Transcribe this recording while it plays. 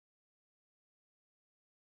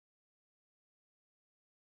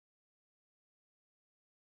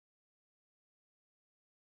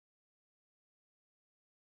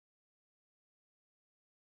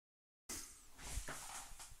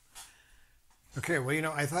Okay,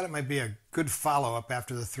 well, I thought it might be a good follow-up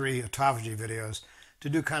after the three autophagy videos to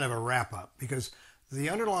do kind of a wrap-up because the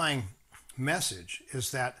underlying message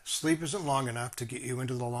is that sleep isn't long enough to get you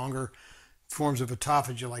into the longer forms of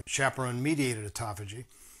autophagy like chaperone-mediated autophagy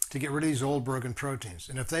to get rid of these old broken proteins.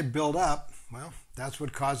 And if they build up, well, that's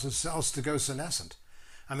what causes cells to go senescent.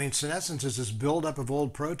 I mean, senescence is this buildup of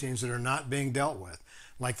old proteins that are not being dealt with,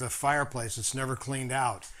 like the fireplace that's never cleaned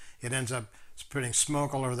out. It ends up spreading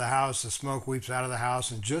smoke all over the house. The smoke weeps out of the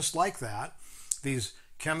house, and just like that, these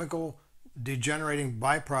chemical degenerating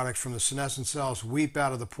byproducts from the senescent cells weep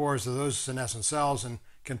out of the pores of those senescent cells and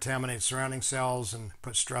contaminate surrounding cells and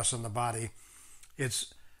put stress on the body.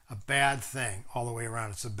 It's a bad thing all the way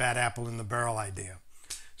around. It's a bad apple in the barrel idea.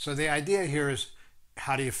 So the idea here is,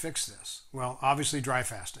 how do you fix this? Well, obviously dry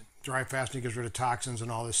fasting. Dry fasting gets rid of toxins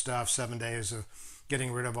and all this stuff, 7 days of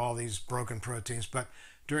getting rid of all these broken proteins. But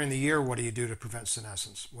during the year, what do you do to prevent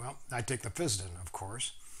senescence? Well, I take the Fisetin, of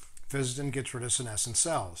course. Fisetin gets rid of senescent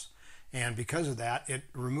cells. And because of that, it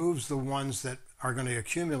removes the ones that are going to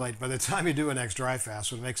accumulate by the time you do a next dry fast,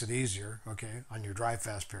 so it makes it easier, okay, on your dry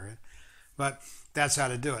fast period. But that's how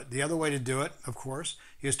to do it. The other way to do it, of course,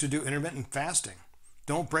 is to do intermittent fasting.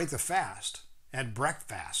 Don't break the fast. Add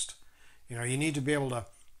breakfast. You need to be able to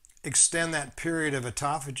extend that period of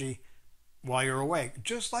autophagy while you're awake,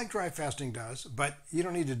 just like dry fasting does, but you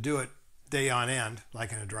don't need to do it day on end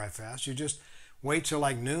like in a dry fast. You just wait till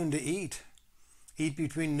like noon to eat. Eat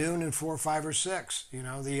between noon and 4, 5, or 6.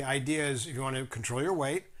 The idea is if you want to control your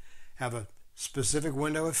weight, have a specific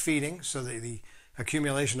window of feeding so that the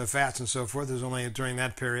accumulation of fats and so forth is only during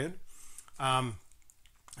that period. And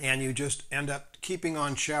you just end up keeping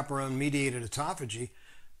on chaperone-mediated autophagy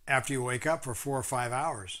after you wake up for 4 or 5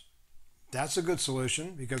 hours. That's a good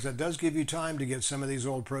solution because that does give you time to get some of these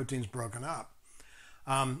old proteins broken up.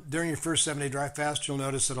 During your first 7-day dry fast, you'll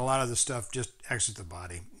notice that a lot of the stuff just exits the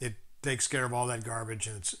body. It takes care of all that garbage,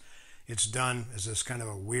 and it's done as this kind of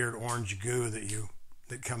a weird orange goo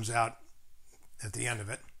that comes out at the end of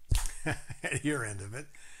it, at your end of it.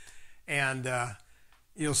 And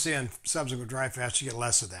you'll see on subsequent dry fasts you get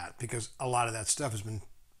less of that because a lot of that stuff has been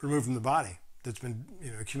removed from the body. That's been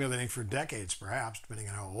accumulating for decades, perhaps, depending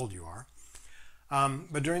on how old you are.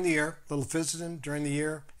 But during the year, little Fisetin during the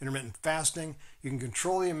year, intermittent fasting, you can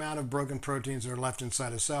control the amount of broken proteins that are left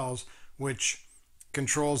inside of cells, which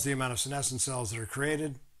controls the amount of senescent cells that are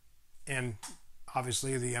created and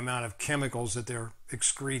obviously the amount of chemicals that they're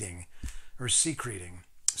excreting or secreting.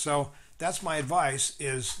 So that's my advice,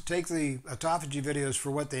 is take the autophagy videos for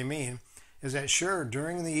what they mean, is that sure,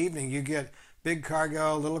 during the evening you get big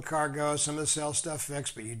cargo, little cargo, some of the cell stuff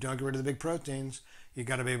fixed, but you don't get rid of the big proteins. You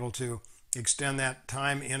got to be able to extend that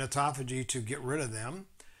time in autophagy to get rid of them,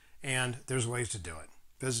 and there's ways to do it.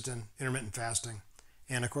 Fisetin, intermittent fasting,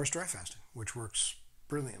 and of course dry fasting, which works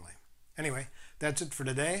brilliantly. Anyway, that's it for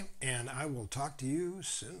today, and I will talk to you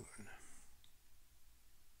soon.